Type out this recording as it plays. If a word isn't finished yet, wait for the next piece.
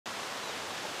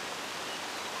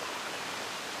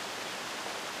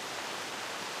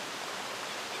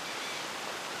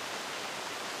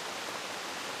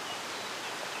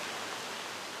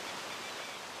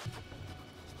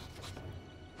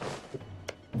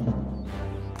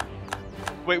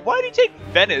Wait, why did he take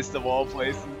Venice of all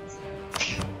places?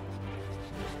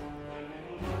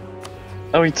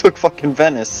 Oh, he took fucking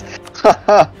Venice.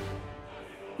 Haha.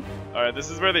 Alright, this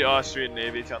is where the Austrian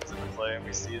Navy comes into play and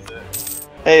we seize it.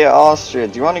 Hey, Austria,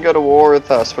 do you want to go to war with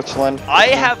Switzerland? I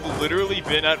have literally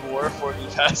been at war for the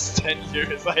past 10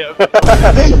 years. I have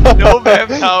no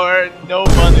manpower, no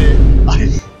money.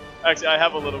 Actually, I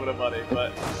have a little bit of money,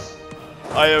 but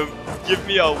give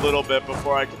me a little bit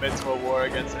before I commit to a war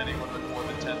against anyone with more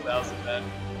than 10,000 men.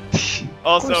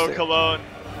 Also, Cologne,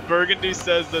 Burgundy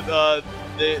says that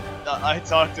I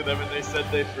talked to them and they said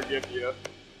they forgive you.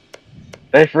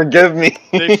 They forgive me.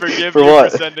 They forgive for you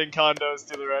what? for sending condos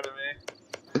to their enemy.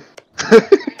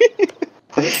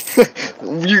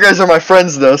 You guys are my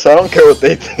friends though, so I don't care what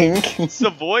they think.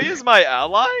 Savoy is my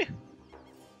ally?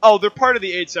 Oh, they're part of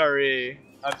the HRE.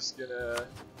 I'm just gonna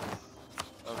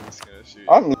shoot.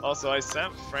 Also, I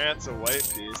sent France a white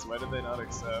piece. Why did they not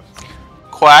accept?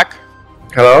 Quack.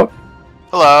 Hello?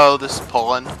 Hello, this is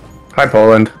Poland. Hi,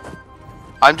 Poland.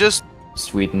 I'm just...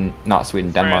 Sweden, not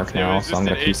Sweden, Denmark now, so I'm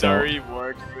gonna peace out. HRE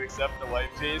war. Can you accept the white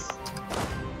piece?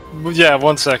 Yeah,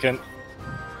 1 second.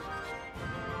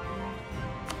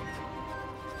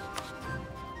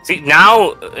 See,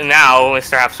 now,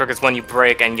 Mr. Habsburg is when you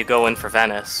break and you go in for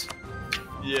Venice.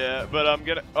 Yeah, but I'm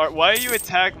gonna... why are you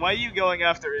why are you going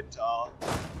after Intal?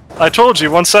 I told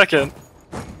you, 1 second.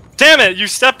 Damn it, you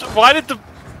stepped... Why did the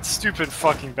stupid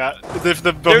fucking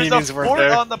the Bohemians weren't there?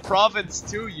 There's a fort on the province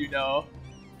too, you know.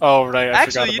 Oh, right, I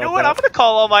Actually, forgot you know about what? that. I'm gonna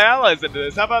call all my allies into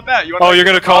this. How about that? You Oh, you're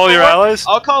gonna call your allies?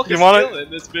 I'll call Castile in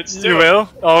this bitch too. You will?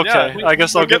 Oh, okay, Yeah, I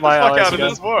guess I'll get my allies out again.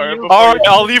 of this war. Alright,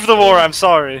 I'll leave the war, I'm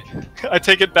sorry. I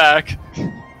take it back.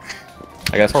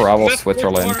 I guess we'll rival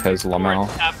Switzerland because Lamau.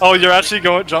 Oh, you're actually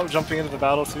jumping into the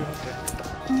battle too?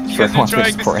 Okay. You guys are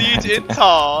trying to siege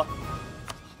Intal.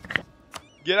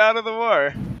 Get out of the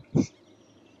war.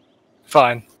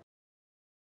 Fine.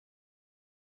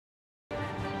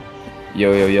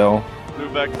 Yo, yo, yo.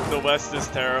 Lubeck, the West is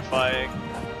terrifying.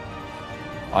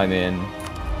 I'm in.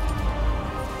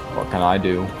 What can I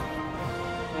do?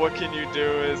 What can you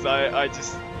do is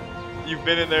you've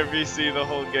been in their VC the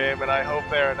whole game and I hope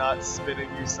they are not spinning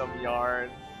you some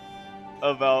yarn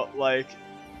about like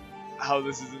how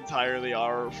this is entirely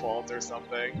our fault or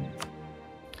something.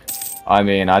 I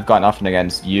mean, I've got nothing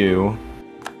against you.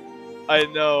 I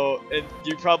know, and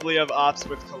you probably have ops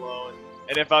with Cologne.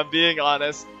 And if I'm being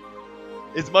honest,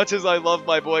 as much as I love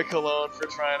my boy Cologne for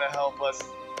trying to help us,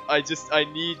 I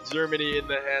need Germany in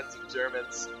the hands of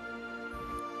Germans.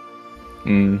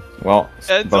 Well,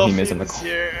 Bohemia's in the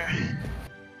here.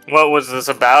 What was this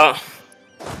about?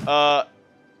 I'm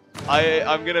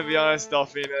gonna be honest,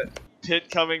 Delphine. Pitt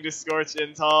coming to scorch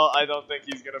Intal, I don't think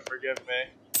he's gonna forgive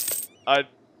me.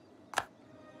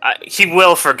 He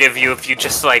will forgive you if you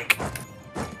just, like,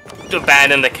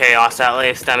 abandon the chaos, at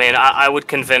least. I mean, I would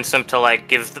convince him to,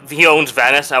 like, he owns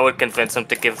Venice, I would convince him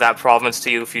to give that province to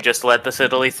you if you just let this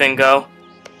Italy thing go.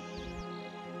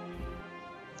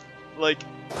 Like,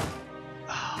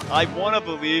 I want to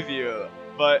believe you,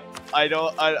 but I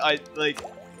don't, I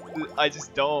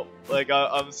just don't. Like,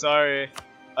 I'm sorry.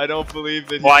 I don't believe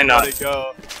that Why he's not? let it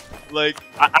go. Like,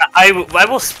 I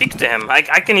will speak to him. I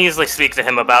can easily speak to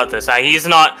him about this. He's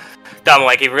not dumb.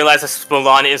 Like, he realizes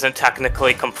Milan isn't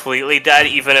technically completely dead,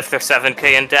 even if they're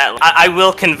 7k in debt. I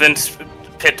will convince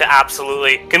Pitt to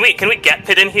absolutely. Can we get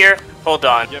Pitt in here? Hold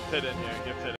on. Get Pitt in here.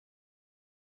 Get Pitt in.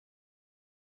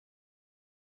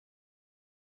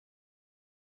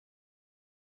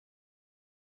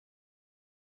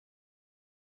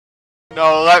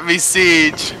 No, let me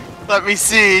siege. Let me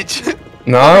siege.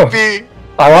 No. Let me...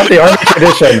 I want the army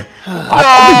tradition. I want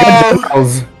the good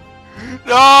generals.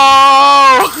 No!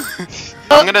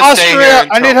 I'm gonna Austria, stay here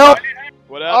until... I need help!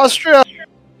 What happened? Austria!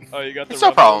 Oh, you got the It's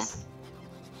no problem. rebels.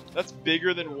 That's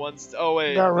bigger than one. Oh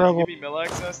wait, Got did rebel. you give me mill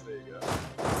access? There you go.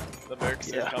 The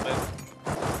Mercs are coming.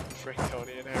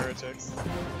 Franconian heretics.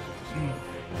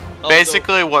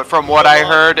 Basically, from what I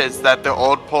heard is that the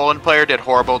old Poland player did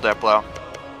horrible Diplo.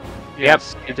 Yep,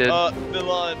 he did.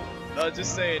 Milan,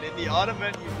 just saying, in the odd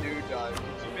event you do die,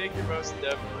 could you make your most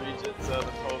dev regions the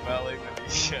Po Valley,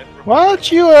 Venetian? Why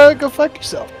don't you go fuck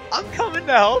yourself? I'm coming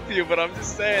to help you, but I'm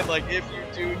just saying, like, if you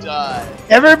do die.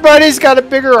 Everybody's got a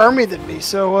bigger army than me,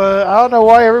 so I don't know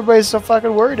why everybody's so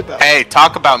fucking worried about it. Hey,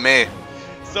 talk about me.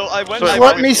 So I went. Just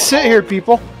let me sit here,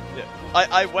 people. Yeah,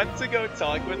 I went to go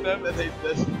talk with them, and they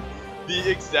said the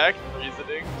exact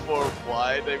reasoning for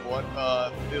why they want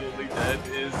Italy dead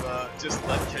is just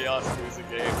let chaos lose a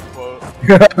game. Quote.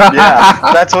 Yeah,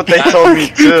 that's what they told me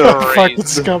too. Fucking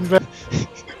scumbag.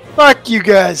 Fuck you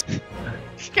guys. You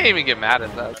can't even get mad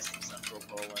at that. Central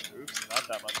Poland. Oops, not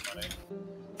that much money.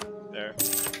 There.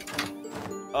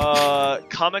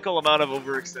 Comical amount of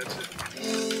overextension.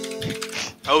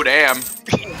 Oh damn.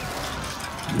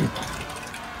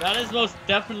 That is most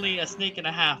definitely a snake and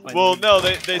a half. Well, no,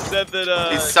 they said that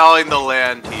He's selling the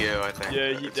land to you, I think.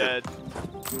 yeah, he did.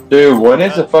 Dude, when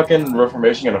is the fucking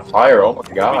Reformation gonna fire? Oh my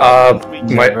god. We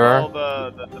my- get all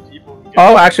the people who get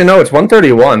Oh, actually, no, it's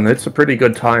 131. It's a pretty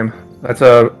good time.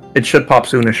 It should pop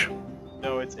soonish.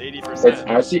 No, it's 80%.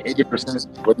 I see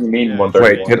 80%. What do you mean Yeah.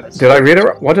 131? Wait, did I read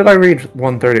it? What did I read?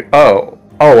 130. Oh,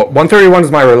 131 is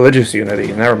my religious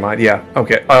unity. Never mind. Yeah.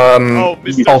 Okay. Oh,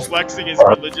 Mr. Oh. Flexing his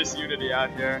religious unity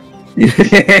out here.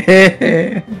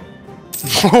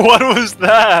 What was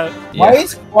that? Why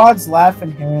is Quads laugh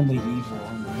inherently evil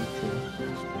on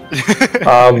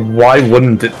YouTube? Why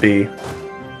wouldn't it be?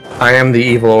 I am the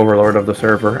evil overlord of the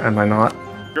server, am I not?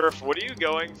 Gurf, what are you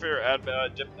going for at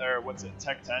what's it,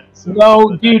 Tech 10? So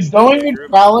No, dude, going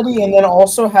neutrality and then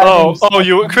also having.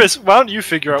 Chris, why don't you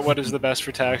figure out what is the best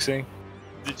for taxing?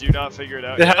 Did you not figure it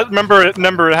out? Remember,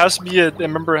 it has to be a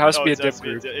dip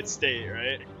group. It's state,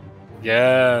 right?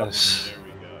 Yes. There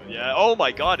we go. Yeah. Oh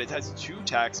my God, it has 2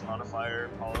 tax modifier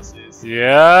policies.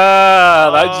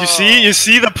 Yeah. You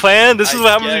see the plan. This is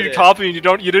what happens when get you're it. copying. You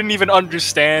didn't even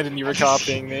understand, and you were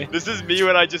copying me. This is me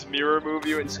when I just mirror move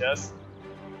you in chess.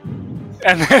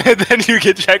 And then you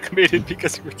get checkmated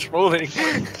because you were trolling.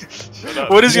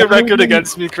 What is your record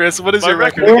against me, Chris? What is your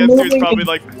record against you? Is probably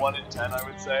like 1 in 10, I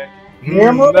would say.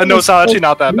 No, it's actually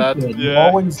not that bad. Yeah.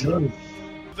 Always do.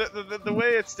 The way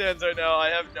it stands right now, I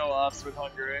have no ops with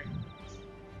Hungary.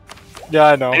 Yeah,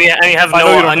 I know. And you have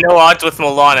no odds with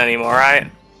Milan anymore, right?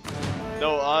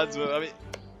 No odds with. I mean,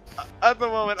 at the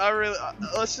moment, I really.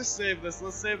 Let's just save this.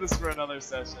 Let's save this for another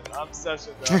session. I'm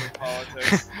session down in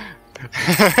politics.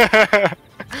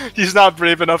 He's not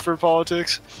brave enough for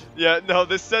politics. Yeah, no.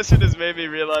 This session has made me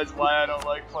realize why I don't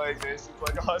like playing nations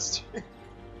like Austria.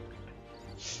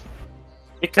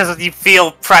 Because you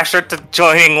feel pressured to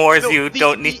joining wars you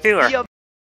don't need to, or?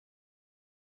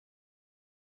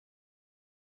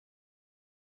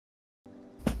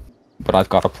 But I've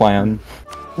got a plan.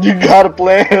 You got a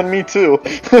plan, me too.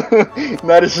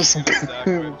 That is just.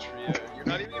 You're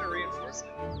not even gonna reinforce it.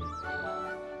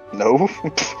 No. Why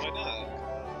not?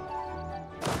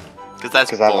 Because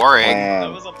that's 'Cause I have a boring.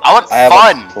 plan. I want I have a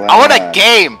fun. I want a plan.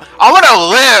 game. I want to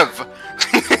live.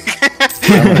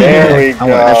 There we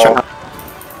go.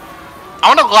 I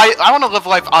want to live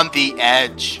life on the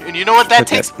edge, and you know what? That Put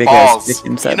that takes big ass balls. dick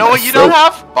inside You know my what you don't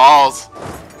throat. have? Balls.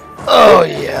 Oh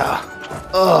yeah.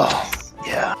 Oh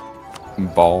yeah.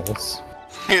 Balls.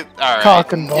 Alright.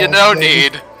 Cock and balls, You don't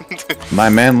baby. need. My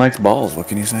man likes balls, what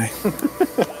can you say?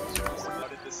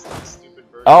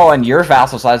 Oh, and your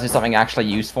vassal size is something actually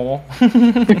useful.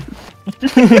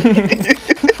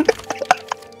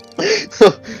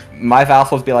 My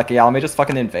vassals be like, yeah, let me just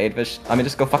fucking invade this. Let me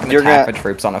just go fucking attack the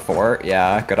troops on a fort.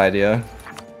 Yeah, good idea.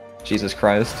 Jesus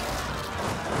Christ.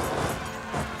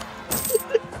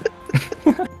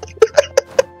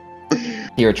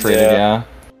 He retreated, yeah.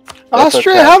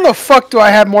 Austria, okay. how the fuck do I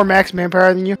have more max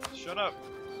manpower than you? Shut up.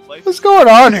 What's going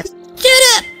on here? Get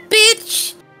up,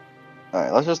 bitch!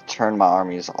 Alright, let's just turn my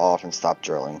armies off and stop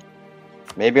drilling.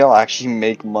 Maybe I'll actually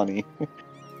make money.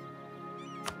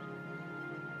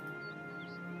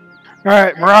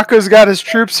 Alright, Morocco's got his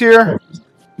troops here.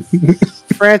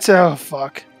 France, oh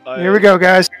fuck. Here we go,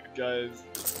 guys. Guys,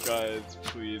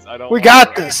 please. I don't. We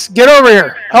got this. Get over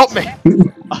here. Help me.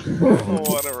 I don't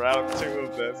want a round 2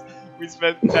 of this. We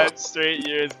spent 10 straight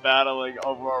years battling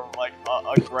over like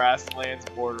a grasslands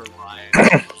border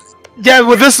line. Yeah,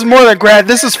 well, this is more than grad.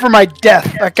 This is for my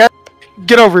death. Okay,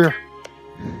 get over here.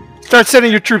 Start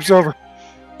sending your troops over.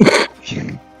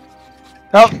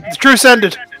 Oh, the truce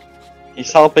ended.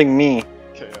 He's helping me.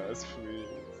 Chaos,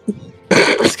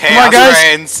 please. Chaos on, guys.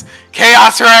 reigns.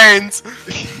 Chaos reigns.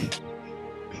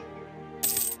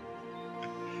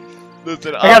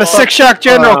 Listen, I got a 6-shock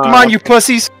general. Come on, you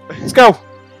pussies. Let's go.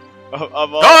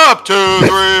 Up 2,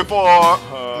 3, 4.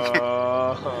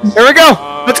 Here we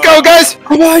go. Let's go, guys.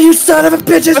 Come on, you son of a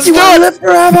bitches! Let's You do wanna it. live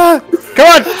forever! Come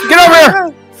on, get over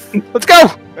here. Let's go.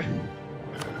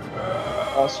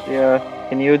 Austria,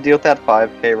 can you deal with that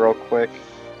 5k real quick?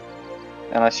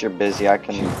 Unless you're busy, I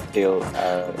can deal.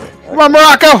 Come on,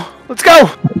 Morocco. Let's go.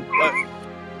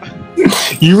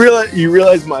 You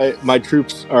realize my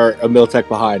troops are a militech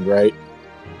behind, right?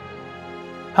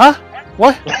 Huh?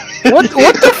 What? What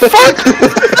the fuck?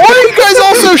 Why are you guys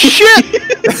all so shit?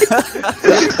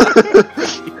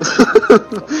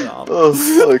 Oh,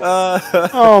 fuck.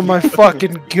 Oh my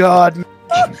fucking god.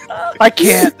 I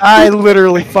can't. I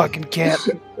literally fucking can't.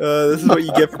 This is what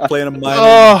you get for playing a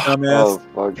minor, dumbass.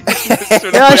 Oh, fuck.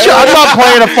 Yeah, I'm not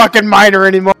playing a fucking minor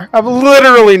anymore. I'm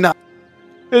literally not.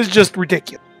 It's just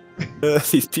ridiculous.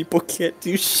 These people can't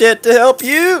do shit to help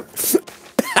you.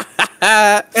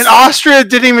 And Austria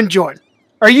didn't even join.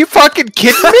 Are you fucking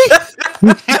kidding me?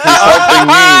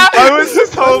 I was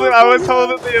just holding. I was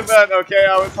holding the event. Okay,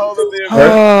 I was holding the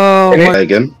event. Oh, my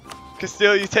Again?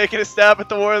 Castile, you taking a stab at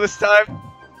the war this time?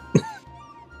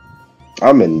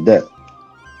 I'm in debt.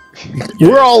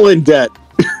 We're all in debt.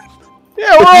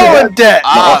 Yeah, we're all in debt.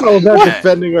 What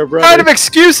defending our brother. What kind of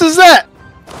excuse is that?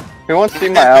 Who wants to be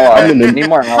my ally? I need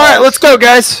more allies. Alright, let's go,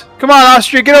 guys. Come on,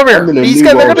 Austria, get over here. They're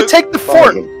gonna take the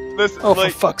fort. Listen, Oh, for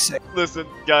fuck's sake. Listen,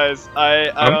 guys, I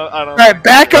don't. Alright,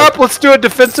 back up. Let's do a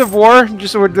defensive war.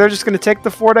 They're just gonna take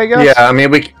the fort, I guess. Yeah, I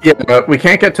mean we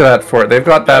can't get to that fort. They've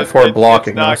got that fort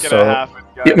blocking us. So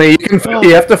I mean,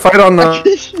 you have to fight on the.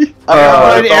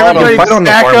 Everybody fight on the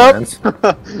back farmlands.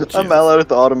 I'm allied with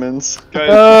the Ottomans.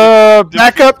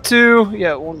 Back up to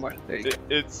one more. There you go.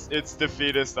 It's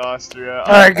defeatist Austria.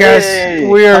 Alright, guys,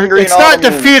 it's not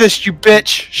defeatist, you bitch.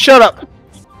 Shut up.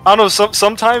 I don't know.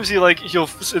 Sometimes he'll.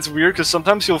 It's weird because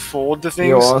sometimes he'll fold to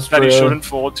things that he shouldn't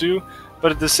fold to,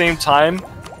 but at the same time,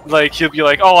 like he'll be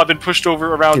like, "Oh, I've been pushed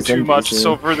over around too much,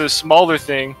 so for this smaller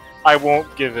thing, I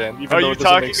won't give in." Even Are though you it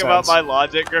doesn't make talking sense. about my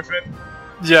logic, Griffin?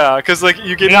 Yeah, because like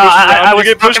you get No, pushed around. I You was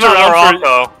get pushed talking about around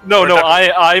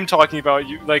Morocco. I'm talking about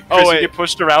you. Like, Chris, you get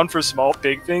pushed around for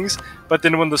big things, but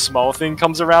then when the small thing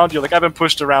comes around, you're like, I've been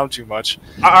pushed around too much.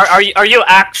 Are you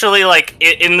actually like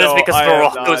in this No, because I am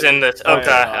Morocco's not. in this? I am Okay,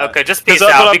 not. okay, just peace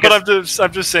out. But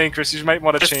I'm just saying, Chris, you might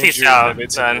want to Just change peace your out,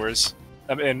 limits then. and wars.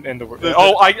 In the word.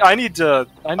 Oh, I need to.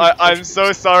 I'm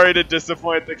so sorry to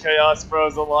disappoint the Chaos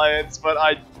Bros Alliance, but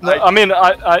it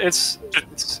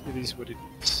is what it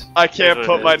is. I can't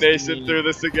put my nation through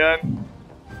this again.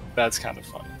 That's kind of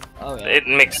funny. Oh, yeah. It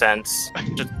makes sense.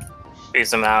 Just peace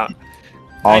them out.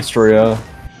 Austria.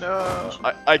 No,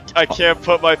 I can't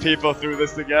put my people through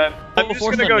this again. I'm just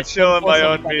gonna go chill in my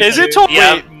own peace. Is it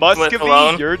Wait,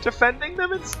 Muscovy, you're defending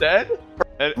them instead?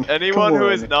 And anyone who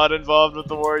is not involved with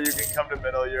the war, you can come to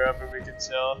Middle Europe and we can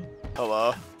chill.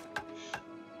 Hello.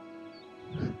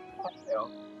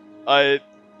 I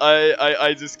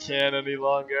just can't any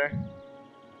longer.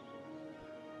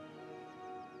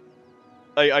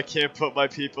 I can't put my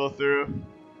people through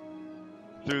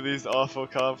these awful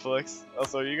conflicts.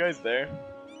 Also, are you guys there?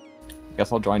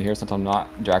 Guess I'll join here since I'm not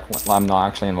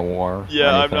actually in the war.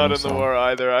 Yeah, I'm not in the war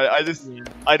either.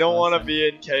 I don't want to be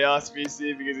in Chaos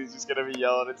VC because he's just gonna be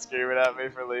yelling and screaming at me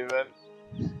for leaving.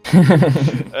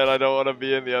 And I don't want to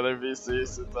be in the other VC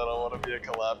since I don't want to be a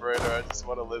collaborator. I just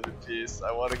want to live in peace.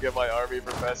 I want to get my army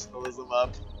professionalism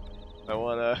up. I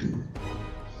want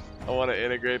to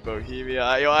integrate Bohemia.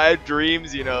 I had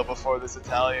dreams, before this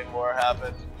Italian war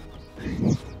happened.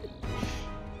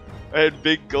 I had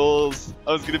big goals.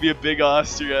 I was gonna be a big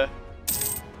Austria. I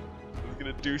was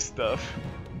gonna do stuff.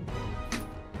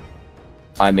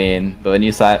 I mean, but then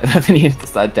you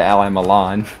decided to ally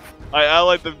Milan. I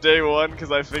allied them day one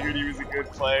because I figured he was a good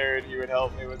player and he would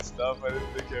help me with stuff. I didn't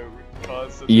think it would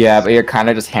cause such Yeah, but you're kind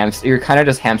of just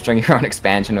hamstringing your own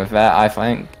expansion with that, I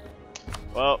think.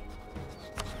 Well,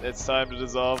 it's time to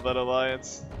dissolve that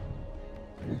alliance.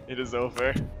 It is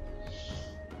over.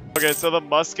 Okay, so the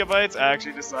Muscovites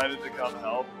actually decided to come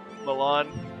help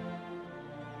Milan.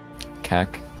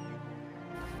 Keck.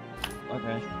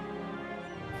 Okay.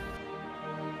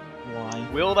 Why?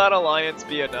 Will that alliance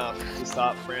be enough to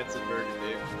stop France and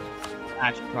Burgundy?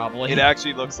 Actually, probably. It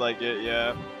actually looks like it,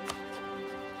 yeah.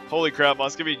 Holy crap,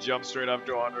 Muscovy jumped straight up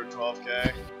to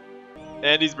 112k.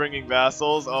 And he's bringing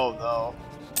vassals? Oh no.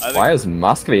 Why is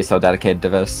Muscovy so dedicated to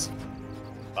this?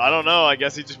 I don't know, I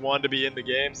guess he just wanted to be in the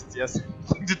game since he has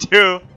nothing to do.